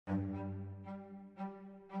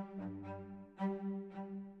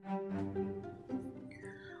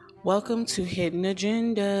Welcome to Hidden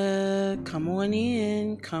Agenda. Come on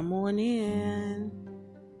in. Come on in.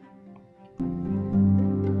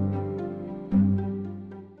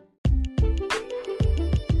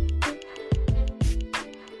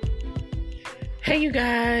 Hey, you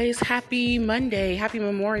guys. Happy Monday. Happy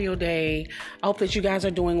Memorial Day. I hope that you guys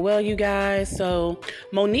are doing well, you guys. So,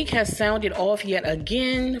 Monique has sounded off yet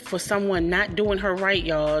again for someone not doing her right,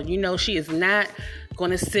 y'all. You know, she is not going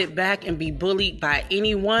to sit back and be bullied by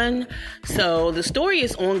anyone. So the story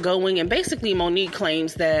is ongoing, and basically Monique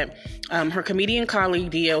claims that her comedian colleague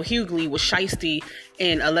DL Hughley was shysty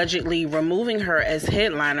in allegedly removing her as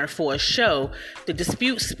headliner for a show. The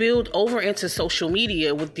dispute spilled over into social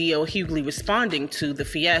media, with DL Hughley responding to the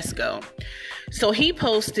fiasco. So he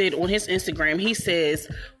posted on his Instagram, he says,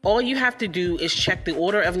 "All you have to do is check the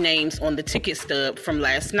order of names on the ticket stub from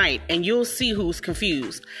last night, and you'll see who's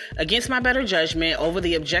confused. Against my better judgment, over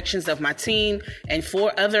the objections of my team, and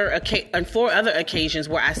four other occasions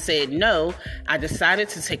where I said no, I decided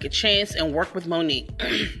to take a chance and work with Monique."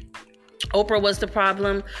 Oprah was the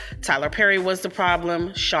problem, Tyler Perry was the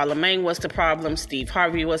problem, Charlemagne was the problem, Steve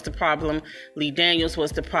Harvey was the problem, Lee Daniels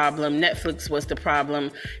was the problem, Netflix was the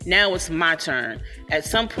problem. Now it's my turn. At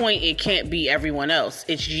some point, it can't be everyone else.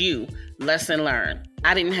 It's you. Lesson learned.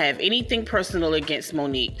 I didn't have anything personal against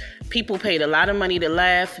Monique. People paid a lot of money to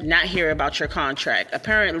laugh, not hear about your contract.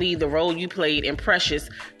 Apparently, the role you played in Precious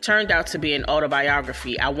turned out to be an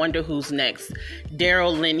autobiography. I wonder who's next.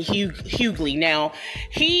 Daryl Lynn Hughley. Now,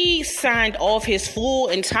 he signed off his full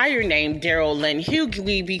entire name, Daryl Lynn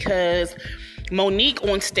Hughley, because Monique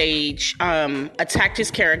on stage attacked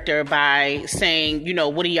his character by saying,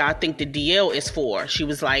 what do y'all think the DL is for? She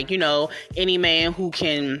was like, any man who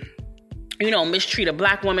can mistreat a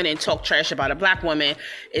black woman and talk trash about a black woman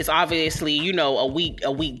is obviously, a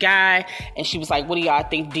weak guy. And she was like, what do y'all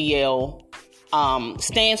think DL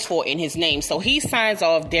stands for in his name? So he signs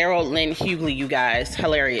off Daryl Lynn Hughley, you guys.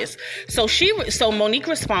 Hilarious. So Monique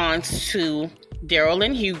responds to Daryl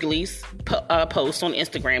Lynn Hughley's post on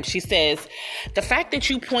Instagram. She says, "The fact that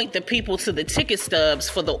you point the people to the ticket stubs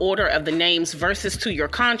for the order of the names versus to your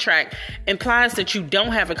contract implies that you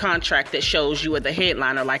don't have a contract that shows you are the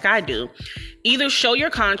headliner like I do. Either show your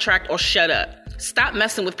contract or shut up. Stop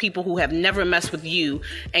messing with people who have never messed with you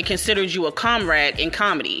and considered you a comrade in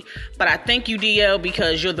comedy. But I thank you, DL,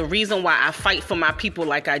 because you're the reason why I fight for my people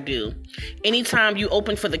like I do. Anytime you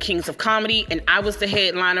opened for the Kings of Comedy and I was the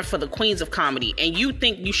headliner for the Queens of Comedy, and you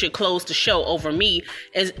think you should close the show over me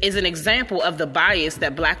is an example of the bias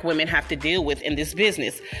that black women have to deal with in this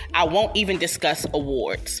business. I won't even discuss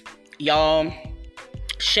awards." Y'all,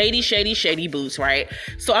 shady boots, right?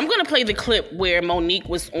 So I'm going to play the clip where Monique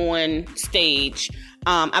was on stage.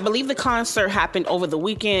 I believe the concert happened over the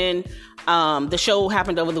weekend. The show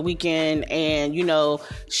happened over the weekend, and,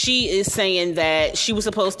 she is saying that she was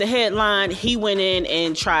supposed to headline. He went in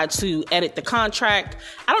and tried to edit the contract.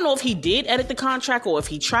 I don't know if he did edit the contract or if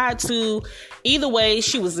he tried to. Either way,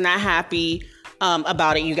 she was not happy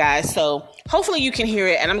about it, you guys. So hopefully you can hear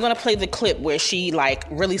it, and I'm going to play the clip where she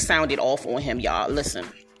really sounded off on him, y'all. Listen.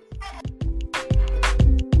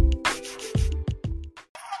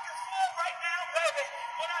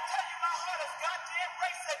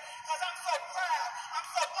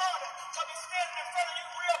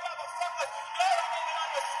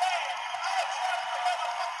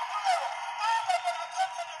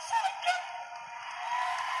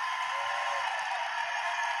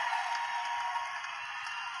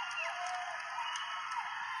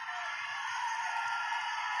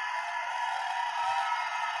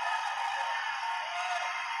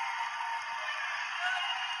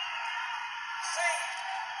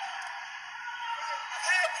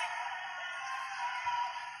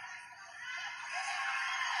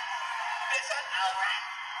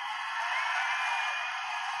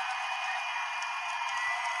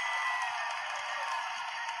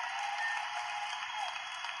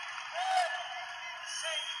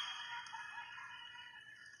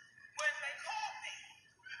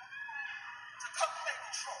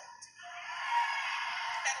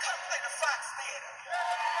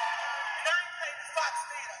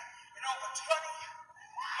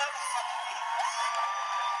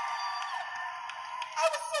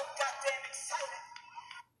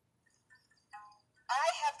 I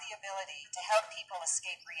have the ability to help people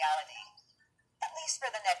escape reality, at least for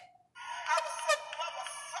the next. I was so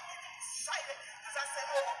motherfucking excited because I said,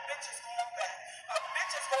 "Oh, a bitch is going back. A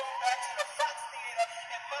bitch is going back to the Fox Theater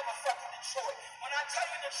in motherfucking Detroit." When I tell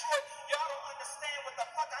you Detroit, y'all don't understand what the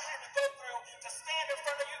fuck I had to go through to stand in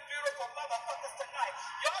front of you beautiful motherfuckers tonight.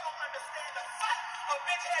 Y'all don't understand the fight a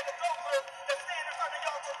bitch had to go through to stand in front of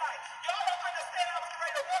y'all tonight. Y'all don't understand I was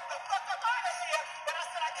ready to work the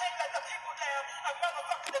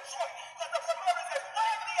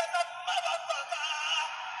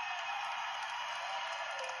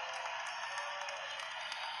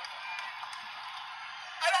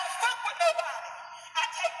with nobody. I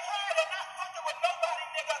take pride in not fucking with nobody,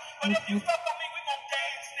 nigga. But if you fuck with me, we gon'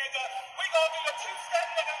 dance, nigga. We gon' do the two-step,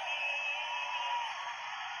 nigga.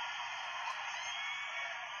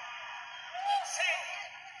 See?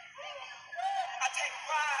 I take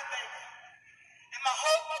pride, baby. In my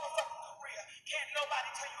whole motherfucking career, can't nobody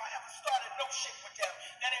tell you I ever started no shit with them.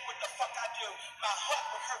 That ain't what the fuck I do. My heart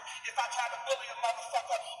would hurt if I tried to bully a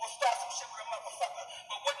motherfucker or start some shit with a motherfucker.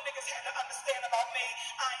 But what niggas had to understand about me,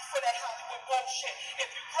 I ain't for that Hollywood bullshit.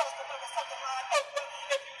 If you cross the motherfucking line over,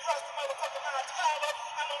 if you cross the motherfucking line taller,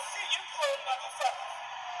 I'm gonna see you cool motherfucker.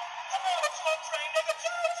 Come on, slow train, nigga.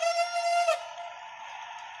 Choo-choo!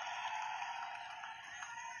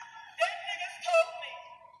 Them niggas told me,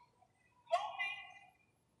 Monique,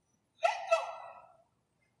 let go.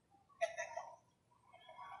 And let go.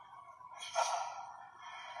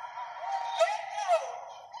 Let go.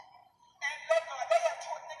 And let God. They have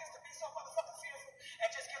taught niggas to be so motherfucking fearful and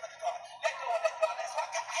just give it to God. Let go and let God. So I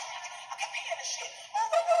kept hearing this shit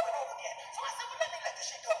over and over and over again. So I said, well, let me let this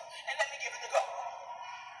shit go and let me give it to God.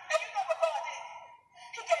 And you know what God did?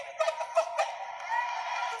 He gave it right the fuck back.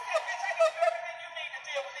 He said, bitch, I gave you everything you need to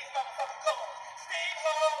deal with these motherfucking calls. Steve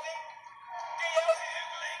Harvey, DL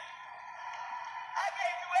Hughley. I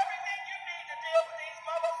gave you everything you need to deal with these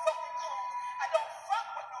motherfucking calls. I don't fuck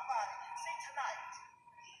with nobody. See, tonight,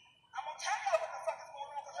 I'm gonna tell y'all what the fuck is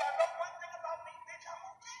going on, because y'all know one thing about me, bitch, I'm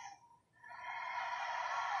gonna tell.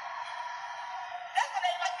 That's what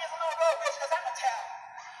they like me as a little girl, bitch, because I'm gonna tell.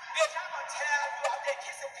 Bitch, I'm gonna tell you out there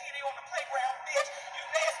kissing Petey on the playground, bitch. You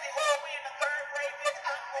nasty whore, we in the third grade, bitch.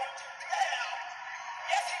 I'm going to tell.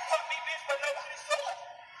 Yes, he caught me, bitch, but nobody saw it.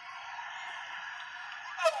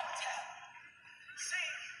 I wanna tell.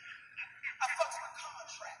 See, I fucks with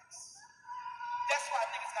contracts. That's why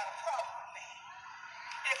niggas got a problem with me.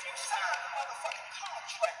 If you sign a motherfucking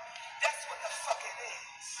contract, that's what the fuck it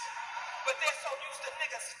is. But they're so used to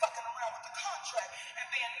niggas fucking around with the contract and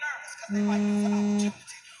being nervous because they might lose an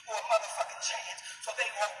opportunity or a motherfucking chance. So they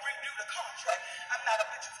won't renew the contract. I'm not a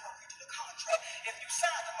bitch who's gonna renew the contract. If you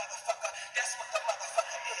sign the motherfucker, that's what the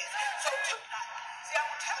motherfucker is. So tonight, see, I'm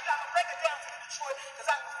gonna tell y'all, break it down to the Detroit, because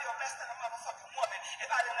I would feel less than a motherfucking woman if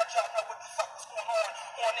I didn't let y'all know what the fuck was going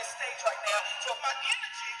on this stage right now. So my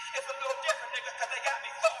energy is a little different, nigga, because they got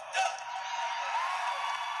me fucked up.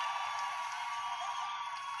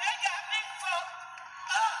 They got me fucked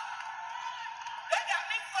up. They got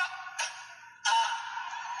me fucked up.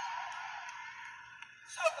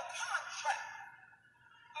 So the contract.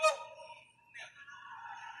 Oh,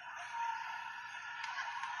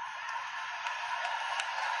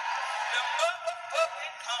 the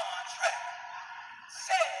motherfucking contract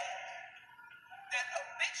said that a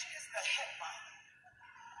bitch is the headliner.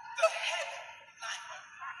 The headliner.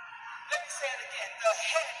 Let me say it again. The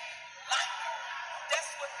headliner.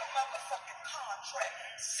 That's what the motherfucking contract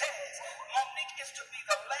says. Monique is to be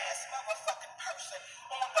the last motherfucking person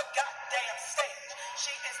on the goddamn stage.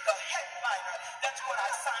 She is the headliner. That's what I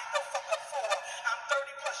signed the fuck up for. I'm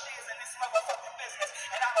 30 plus years in this motherfucking business,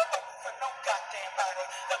 and I don't open for no goddamn body.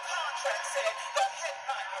 The contract said the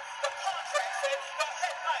headliner. The contract said the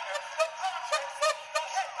headliner. The contract said the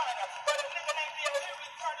headliner. But a nigga named DL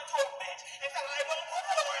Hughley turned into a bitch and said, I won't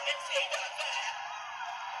perform if she does that.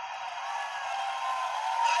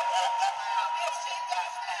 I won't perform if she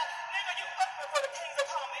does that. Nigga, you open for the kings of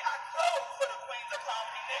comedy. I close for the queens of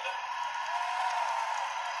comedy, nigga.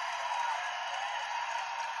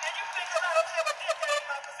 And you think that I don't have a dick in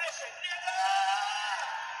my position, nigga?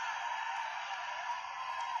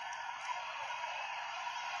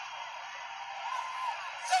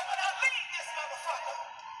 So when I leave this motherfucker,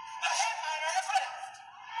 the headliner has left.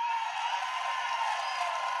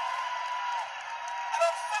 I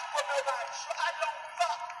don't fuck with nobody. I don't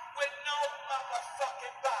fuck with no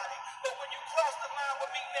motherfucking body. But when you cross the line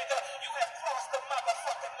with me, nigga, you have crossed the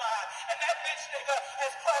motherfucking line. And that bitch, nigga,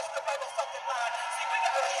 has crossed the motherfucking line. See, we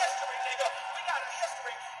got a history, nigga. We got a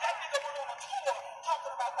history. That nigga went on a tour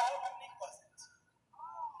talking about all Monique wasn't.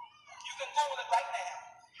 You can Google it right now.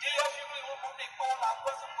 DL Hughley with Monique, all I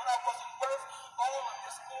wasn't, what I wasn't worth, all of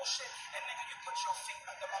this bullshit. And nigga, you put your feet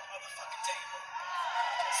under my motherfucking table.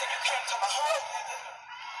 So you came to my home, nigga,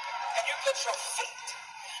 and you put your feet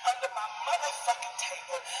under my motherfucking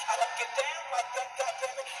table. I don't get down like that,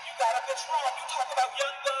 goddammit. You got a bitch wrong. You talk about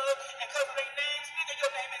young love and cause of their names, nigga, your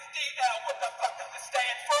name is DL. What the fuck does it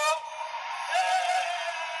stand for?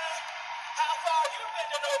 Hey! How far you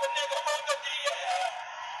bending over, nigga, on the DL?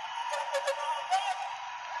 Fuck with the wrong one.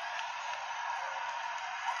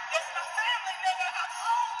 It's my family, nigga. I'm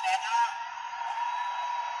home, nigga.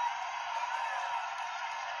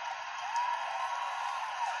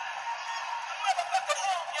 motherfucking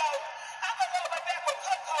home, yo. I was all the way back with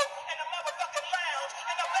Coco in the motherfucking lounge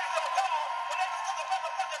in the back of the car when they was cooking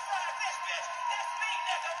motherfucking fried fish, bitch. That's me,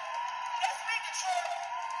 nigga. That's me, Detroit.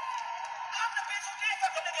 I'm the bitch who did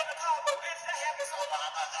fuck a nigga in the car, but bitch, that happened so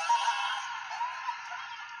long ago.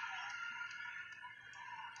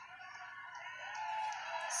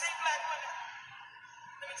 See, black women,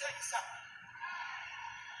 let me tell you something.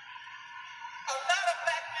 A lot of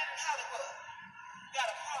black men in Hollywood got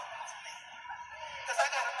a problem with me. Because I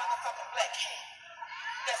got a motherfucking black king.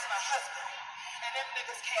 That's my husband. And them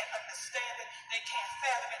niggas can't understand it. They can't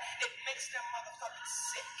fathom it. It makes them motherfucking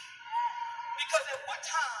sick. Because at what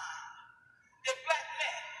time did black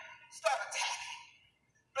men start attacking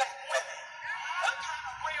black women? What kind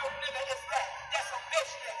of real nigga is that? That's a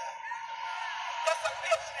bitch nigga. That's a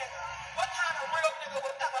bitch nigga. What kind of real nigga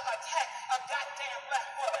would ever attack a goddamn black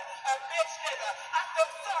woman? A bitch nigga. I feel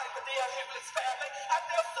sorry for DL Hughley's family. I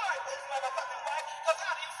feel sorry for his motherfucking wife. Because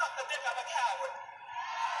how do you suck the dick of a coward?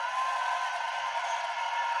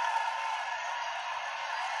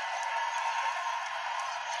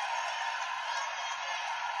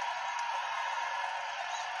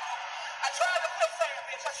 I tried to play fair,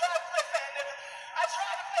 bitch. I tried to play fair, nigga. I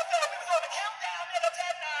tried to play fair. We was on the countdown, nigga. 10, 9,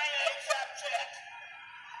 8, trap check.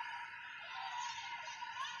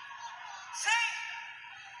 See?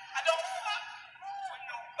 I don't fuck with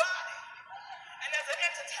nobody. And as an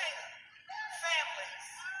entertainer, families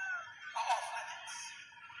are off limits.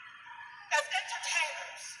 As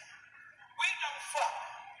entertainers, we don't fuck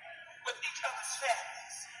with each other's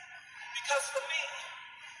families. Because for me,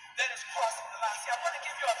 that is crossing the line. See, I want to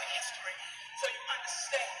give you all the history so you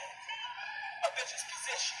understand a bitch's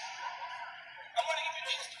position. I want to give you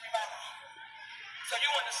the history, mama, so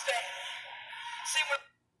you understand. See, when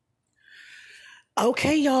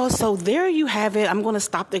Okay, y'all. So there you have it. I'm going to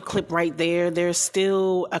stop the clip right there. There's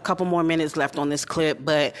still a couple more minutes left on this clip,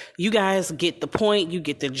 but you guys get the point. You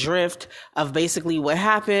get the drift of basically what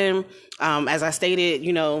happened. As I stated,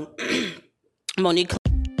 Monique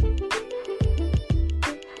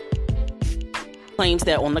claims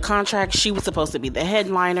that on the contract, she was supposed to be the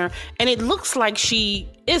headliner, and it looks like she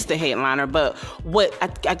is the headliner. But what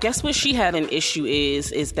I guess what she had an issue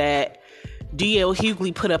is that DL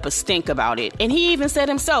Hughley put up a stink about it. And he even said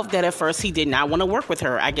himself that at first he did not want to work with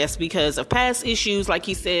her. I guess because of past issues, like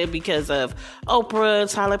he said, because of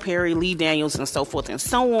Oprah, Tyler Perry, Lee Daniels, and so forth and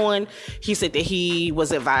so on. He said that he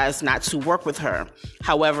was advised not to work with her.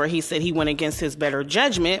 However, he said he went against his better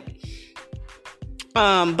judgment.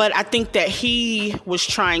 But I think that he was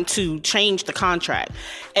trying to change the contract.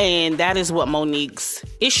 And that is what Monique's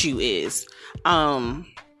issue is. So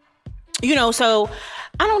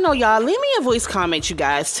I don't know, y'all. Leave me a voice comment, you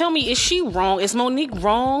guys. Tell me, is she wrong? Is Monique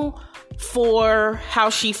wrong for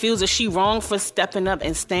how she feels? Is she wrong for stepping up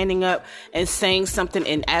and standing up and saying something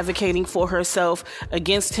and advocating for herself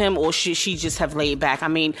against him? Or should she just have laid back? I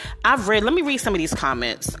mean, let me read some of these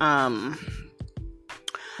comments on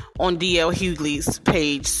DL Hughley's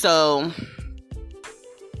page. So,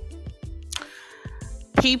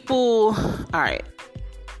 all right.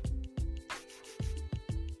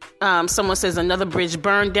 Someone says another bridge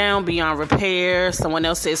burned down beyond repair. Someone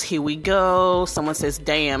else says, here we go. Someone says,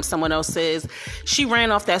 damn. Someone else says, she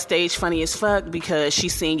ran off that stage funny as fuck because she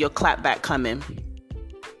seen your clapback coming.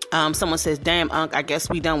 Someone says, damn, Unc, I guess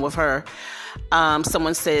we done with her.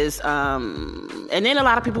 Someone says, and then a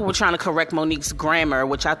lot of people were trying to correct Monique's grammar,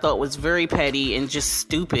 which I thought was very petty and just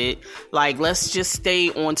stupid. Like, let's just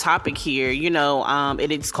stay on topic here.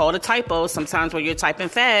 It's called a typo sometimes when you're typing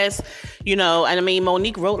fast, and I mean,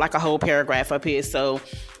 Monique wrote like a whole paragraph up here. So,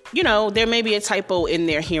 there may be a typo in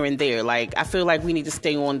there here and there. Like, I feel like we need to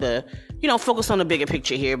stay on focus on the bigger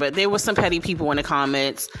picture here. But there were some petty people in the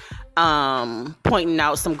comments, pointing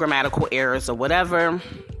out some grammatical errors or whatever.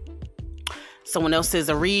 Someone else says,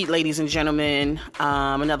 a read, ladies and gentlemen.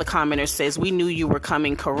 Another commenter says, we knew you were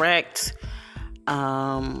coming correct.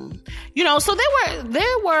 So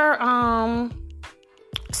there were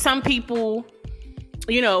some people,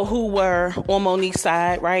 who were on Monique's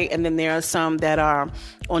side, right? And then there are some that are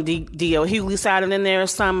on DL Hughley's side. And then there are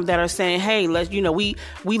some that are saying, hey, we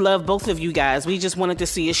love both of you guys. We just wanted to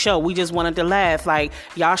see a show. We just wanted to laugh. Like,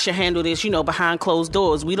 y'all should handle this, behind closed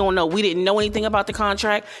doors. We don't know. We didn't know anything about the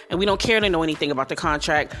contract, and we don't care to know anything about the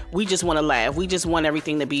contract. We just want to laugh. We just want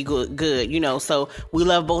everything to be good, so we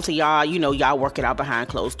love both of y'all. Y'all work it out behind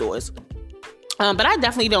closed doors. But I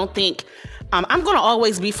definitely don't think, I'm going to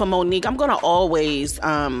always be for Monique. I'm going to always,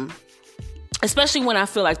 especially when I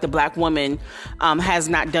feel like the black woman has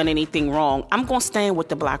not done anything wrong, I'm going to stand with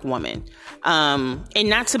the black woman. And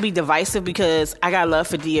not to be divisive, because I got love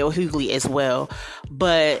for DL Hughley as well.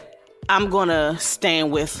 But I'm going to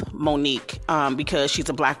stand with Monique because she's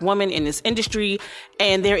a black woman in this industry,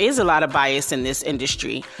 and there is a lot of bias in this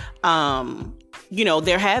industry.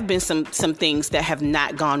 There have been some things that have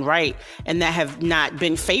not gone right and that have not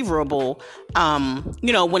been favorable,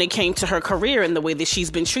 when it came to her career and the way that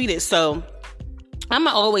she's been treated. So I'm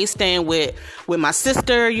going to always stand with my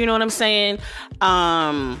sister, you know what I'm saying?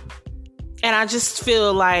 And I just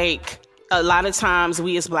feel like a lot of times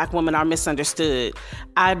we as black women are misunderstood.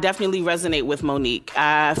 I definitely resonate with Monique.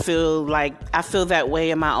 I feel that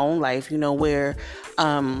way in my own life, where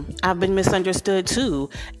I've been misunderstood too.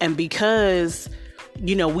 And because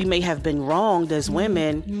we may have been wronged as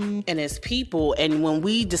women and as people. And when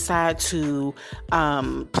we decide to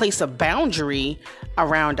place a boundary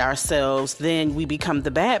around ourselves, then we become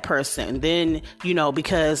the bad person. Then,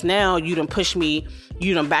 because now you done push me,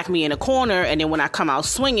 you done back me in a corner. And then when I come out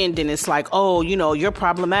swinging, then it's like, oh, you're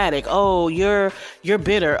problematic. Oh, you're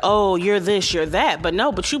bitter. Oh, you're this, you're that. But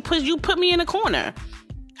no, but you put me in a corner.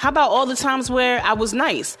 How about all the times where I was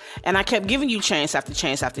nice and I kept giving you chance after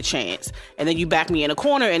chance after chance, and then you back me in a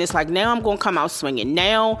corner and it's like, now I'm going to come out swinging.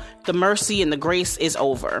 Now the mercy and the grace is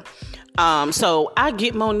over. So I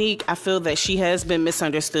get Monique. I feel that she has been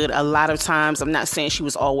misunderstood a lot of times. I'm not saying she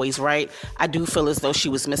was always right. I do feel as though she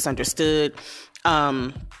was misunderstood.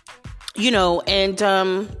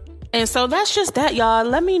 And so that's just that, y'all.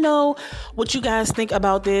 Let me know what you guys think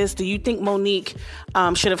about this. Do you think Monique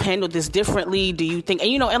should have handled this differently? Do you think,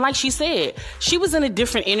 and like she said, she was in a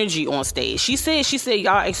different energy on stage. She said,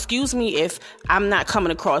 y'all, excuse me if I'm not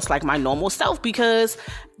coming across like my normal self, because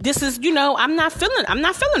this is, I'm not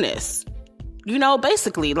feeling this.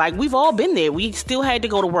 Basically, like, we've all been there. We still had to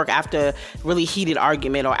go to work after a really heated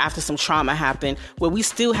argument or after some trauma happened, where we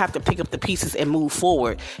still have to pick up the pieces and move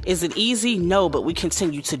forward. Is it easy? No, but we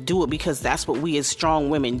continue to do it because that's what we as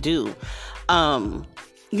strong women do.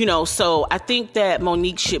 So I think that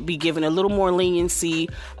Monique should be given a little more leniency,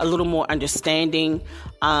 a little more understanding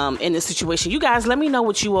in this situation. You guys, let me know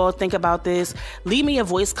what you all think about this. Leave me a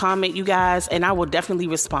voice comment, you guys, and I will definitely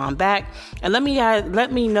respond back. And let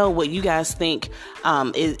me know what you guys think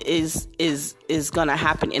is gonna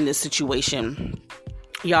happen in this situation,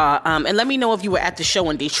 y'all. And let me know if you were at the show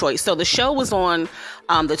in Detroit. So the show was on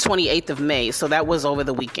the 28th of May. So that was over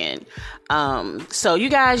the weekend. So you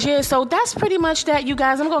guys, so that's pretty much that, you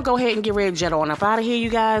guys. I'm going to go ahead and get ready to jet on up out of here, you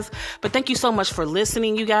guys. But thank you so much for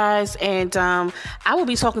listening, you guys. And I will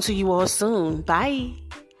be talking to you all soon. Bye.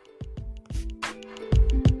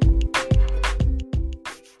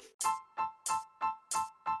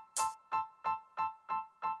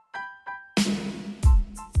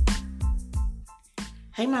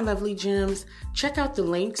 Hey, my lovely gems, check out the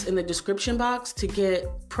links in the description box to get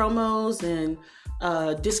promos and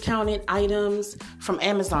discounted items from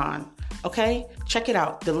Amazon. Okay? Check it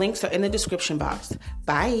out. The links are in the description box.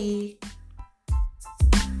 Bye.